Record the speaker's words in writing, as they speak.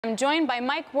I'm joined by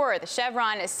Mike Wirth,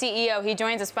 Chevron CEO. He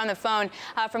joins us from the phone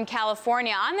from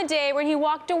California on the day when he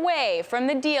walked away from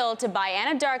the deal to buy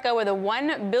Anadarko with a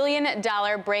 $1 billion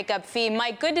breakup fee.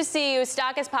 Mike, good to see you.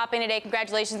 Stock is popping today.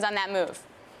 Congratulations on that move.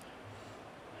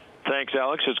 Thanks,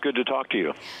 Alex. It's good to talk to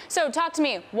you. So talk to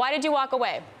me. Why did you walk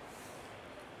away?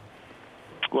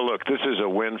 Well, look, this is a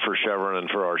win for Chevron and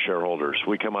for our shareholders.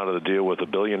 We come out of the deal with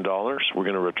 $1 billion. We're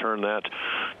going to return that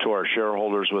to our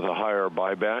shareholders with a higher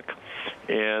buyback.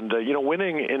 And,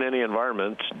 winning in any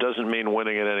environment doesn't mean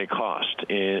winning at any cost.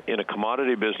 In a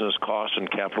commodity business, cost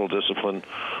and capital discipline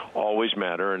always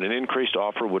matter, and an increased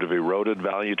offer would have eroded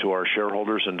value to our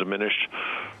shareholders and diminished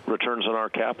returns on our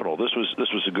capital. This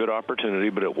was a good opportunity,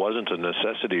 but it wasn't a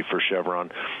necessity for Chevron,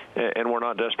 and we're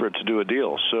not desperate to do a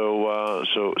deal. So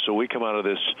we come out of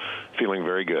this feeling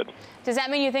very good. Does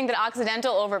that mean you think that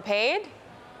Occidental overpaid?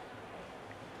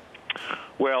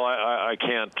 Well, I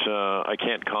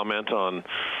can't comment on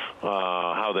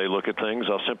how they look at things.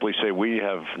 I'll simply say we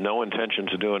have no intention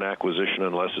to do an acquisition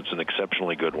unless it's an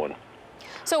exceptionally good one.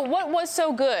 So what was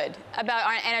so good about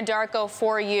Anadarko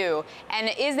for you?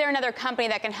 And is there another company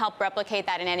that can help replicate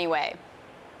that in any way?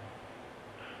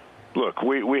 Look,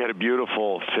 we had a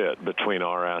beautiful fit between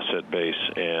our asset base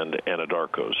and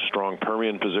Anadarko's. Strong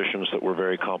Permian positions that were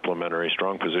very complementary,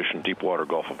 strong position deepwater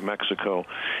Gulf of Mexico,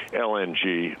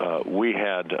 LNG. We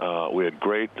had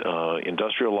great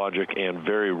industrial logic and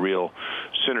very real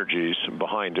synergies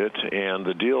behind it. And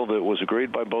the deal that was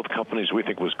agreed by both companies we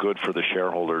think was good for the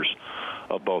shareholders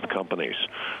of both companies.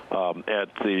 At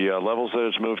the levels that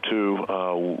it's moved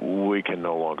to, we can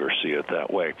no longer see it that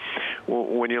way.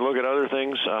 When you look at other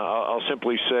things, I'll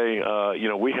simply say,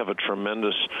 we have a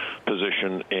tremendous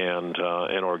position and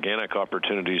organic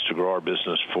opportunities to grow our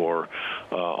business for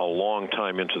a long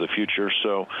time into the future.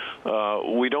 So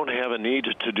we don't have a need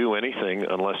to do anything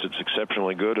unless it's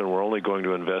exceptionally good, and we're only going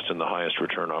to invest in the highest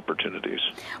return opportunities.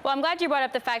 Well, I'm glad you brought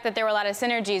up the fact that there were a lot of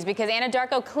synergies, because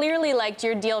Anadarko clearly liked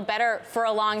your deal better for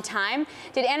a long time.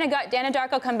 Did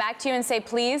Anadarko come back to you and say,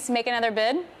 please make another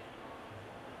bid?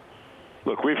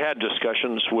 Look, we've had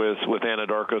discussions with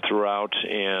Anadarko throughout,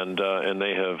 and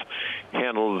they have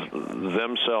handled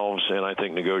themselves and I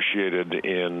think negotiated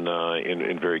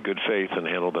in very good faith and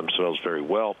handled themselves very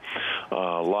well.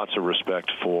 Lots of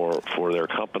respect for their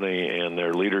company and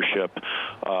their leadership,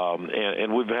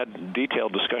 and we've had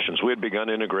detailed discussions. We had begun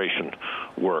integration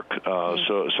work,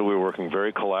 so we were working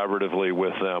very collaboratively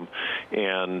with them,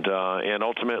 and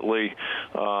ultimately,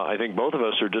 I think both of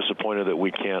us are disappointed that we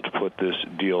can't put this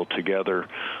deal together.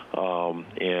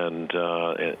 And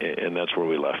that's where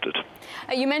we left it.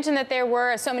 You mentioned that there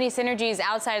were so many synergies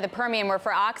outside of the Permian, where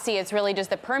for Oxy it's really just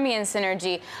the Permian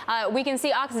synergy. We can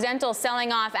see Occidental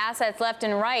selling off assets left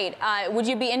and right. Would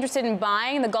you be interested in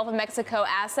buying the Gulf of Mexico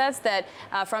assets that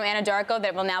from Anadarko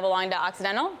that will now belong to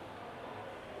Occidental?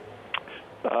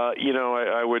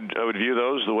 I would view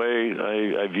those the way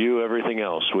I view everything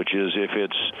else, which is if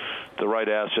it's the right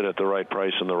asset at the right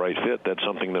price and the right fit, that's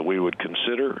something that we would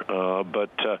consider.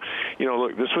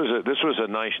 Look, this was a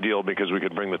nice deal because we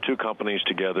could bring the two companies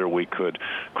together. We could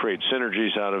create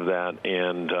synergies out of that,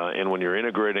 and when you're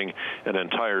integrating an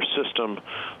entire system,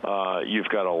 you've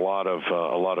got a lot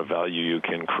of value you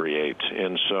can create.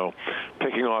 And so,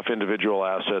 picking off individual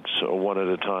assets one at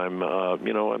a time,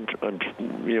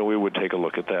 we would take a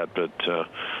look at that, but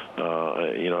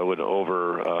I would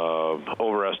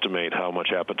overestimate how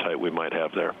much appetite we might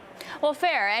have there. Well,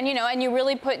 fair, and you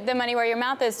really put the money where your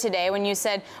mouth is today when you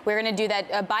said we're going to do that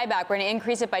buyback. We're going to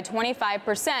increase it by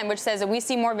 25%, which says that we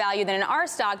see more value than in our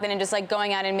stock than in just like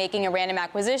going out and making a random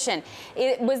acquisition.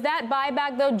 Was that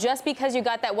buyback though just because you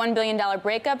got that $1 billion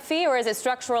breakup fee, or is it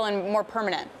structural and more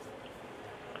permanent?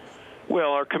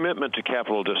 Well, our commitment to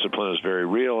capital discipline is very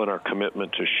real, and our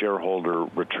commitment to shareholder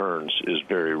returns is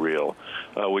very real.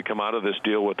 We come out of this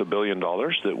deal with $1 billion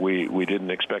that we didn't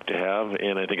expect to have,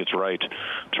 and I think it's right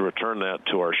to return that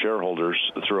to our shareholders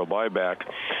through a buyback.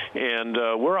 And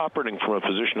we're operating from a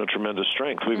position of tremendous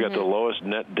strength. We've got the lowest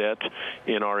net debt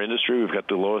in our industry. We've got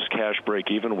the lowest cash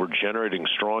break even. We're generating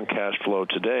strong cash flow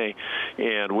today,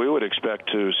 and we would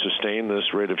expect to sustain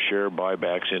this rate of share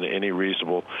buybacks in any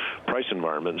reasonable price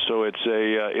environment. So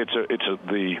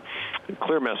the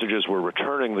clear message is we're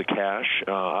returning the cash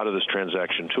out of this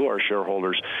transaction to our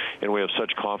shareholders, and we have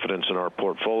such confidence in our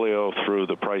portfolio through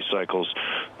the price cycles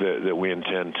that we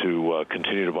intend to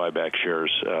continue to buy back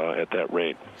shares at that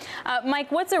rate.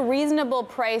 Mike, what's a reasonable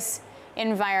price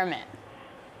environment?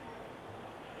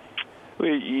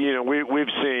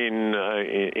 We've seen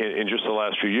in just the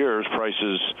last few years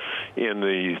prices in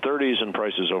the 30s and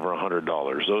prices over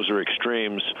 $100. Those are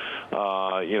extremes.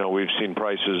 We've seen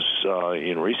prices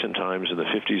in recent times in the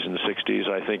 50s and 60s.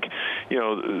 I think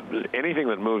anything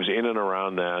that moves in and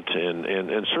around that,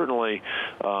 and certainly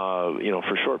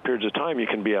for short periods of time you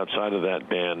can be outside of that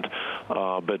band.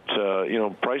 But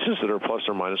prices that are plus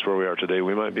or minus where we are today,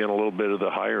 we might be on a little bit of the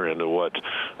higher end of what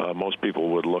most people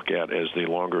would look at as the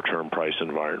longer term price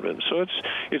environment. So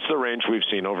it's the range we've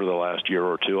seen over the last year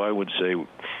or two. I would say,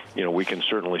 we can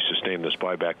certainly sustain this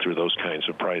buyback through those kinds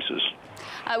of prices.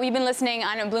 We've been listening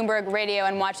on Bloomberg Radio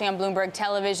and watching on Bloomberg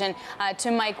Television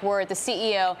to Mike Wirth, the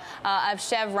CEO of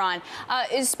Chevron,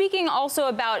 is speaking also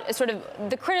about sort of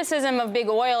the criticism of big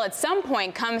oil at some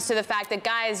point comes to the fact that,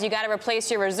 guys, you got to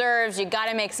replace your reserves, you got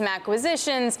to make some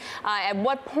acquisitions. At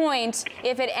what point,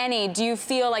 if at any, do you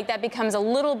feel like that becomes a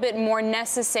little bit more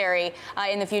necessary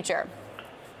in the future?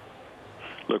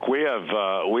 Look, we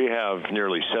have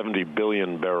nearly 70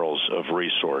 billion barrels of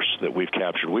resource that we've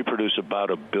captured. We produce about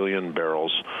 1 billion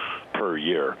barrels per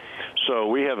year. So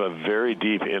we have a very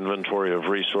deep inventory of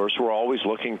resource. We're always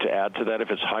looking to add to that if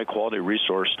it's high-quality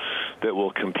resource that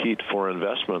will compete for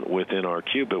investment within our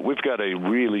queue. But we've got a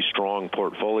really strong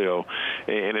portfolio,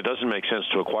 and it doesn't make sense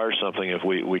to acquire something if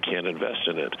we can't invest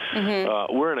in it.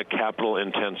 Mm-hmm. We're in a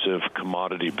capital-intensive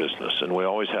commodity business, and we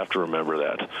always have to remember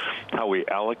that. How we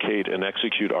allocate and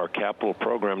execute our capital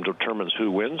program determines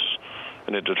who wins,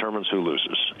 and it determines who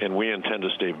loses. And we intend to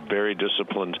stay very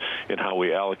disciplined in how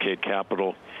we allocate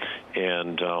capital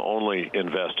and only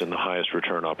invest in the highest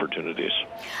return opportunities.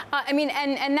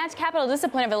 And that capital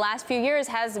discipline over the last few years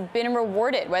has been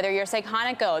rewarded, whether you're, say,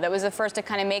 Conoco, that was the first to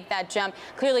kind of make that jump.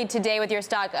 Clearly today with your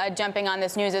stock jumping on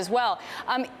this news as well.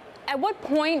 At what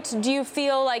point do you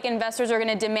feel like investors are going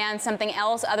to demand something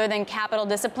else other than capital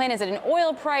discipline? Is it an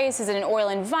oil price? Is it an oil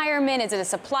environment? Is it a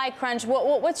supply crunch?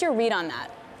 What's your read on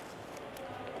that?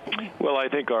 Well, I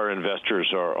think our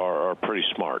investors are pretty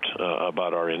smart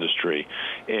about our industry,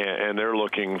 and they're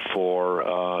looking for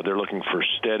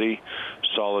steady,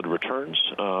 solid returns.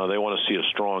 They want to see a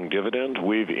strong dividend.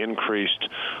 We've increased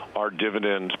our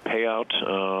dividend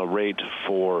payout rate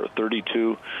for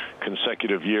 32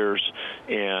 consecutive years,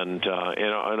 and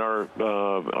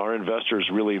our investors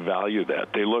really value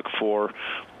that. They look for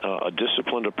a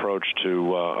disciplined approach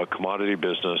to a commodity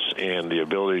business and the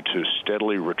ability to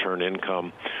steadily return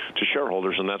income to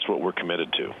shareholders, and that's what we're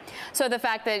committed to. So the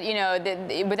fact that,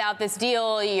 without this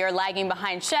deal, you're lagging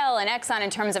behind Shell and Exxon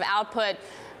in terms of output,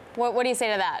 what do you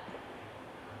say to that?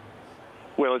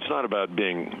 Well, it's not about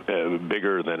being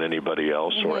bigger than anybody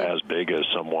else or as big as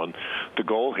someone. The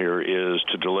goal here is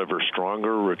to deliver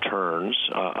stronger returns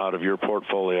out of your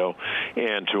portfolio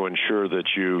and to ensure that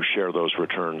you share those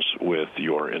returns with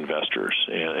your investors.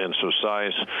 And so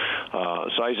size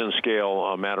and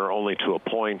scale matter only to a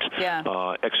point.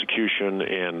 Yeah. Execution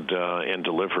and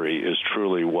delivery is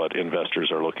truly what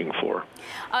investors are looking for.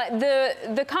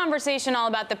 The conversation all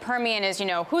about the Permian is,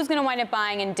 who's going to wind up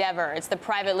buying Endeavor? It's the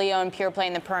privately owned pure play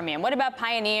in the Permian. What about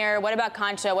Pioneer? What about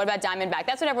Concha? What about Diamondback?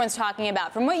 That's what everyone's talking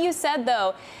about. From what you said,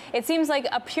 though, it seems like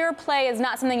a pure play is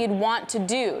not something you'd want to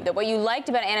do. That what you liked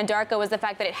about Anadarko was the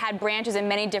fact that it had branches in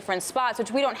many different spots,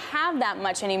 which we don't have that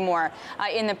much anymore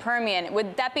in the Permian.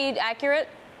 Would that be accurate?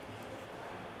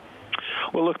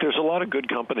 Well, look, there's a lot of good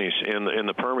companies in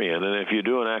the Permian, and if you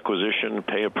do an acquisition,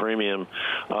 pay a premium,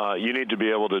 you need to be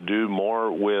able to do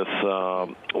more with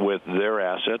their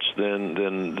assets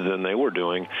than they were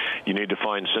doing. You need to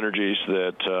find synergies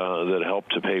that help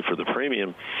to pay for the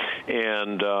premium,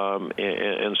 and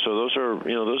so those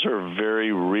are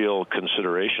very real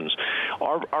considerations.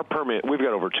 Our Permian, we've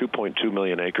got over 2.2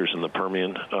 million acres in the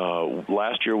Permian.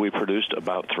 Last year we produced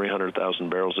about 300,000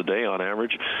 barrels a day on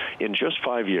average. In just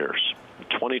 5 years,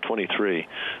 2023,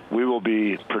 we will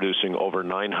be producing over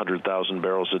 900,000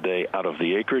 barrels a day out of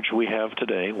the acreage we have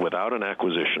today without an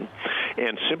acquisition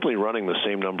and simply running the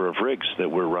same number of rigs that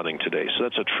we're running today. So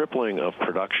that's a tripling of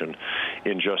production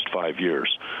in just 5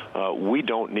 years. We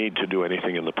don't need to do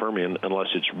anything in the Permian unless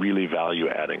it's really value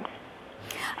adding.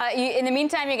 In the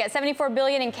meantime, you got $74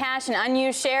 billion in cash and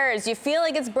unused shares. Do you feel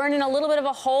like it's burning a little bit of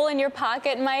a hole in your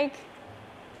pocket, Mike?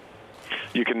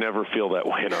 You can never feel that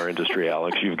way in our industry,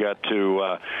 Alex. You've got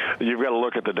to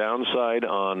look at the downside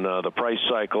on the price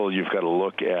cycle. You've got to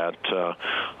look at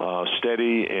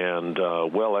steady and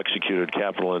well-executed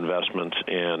capital investment,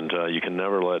 and you can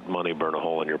never let money burn a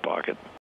hole in your pocket.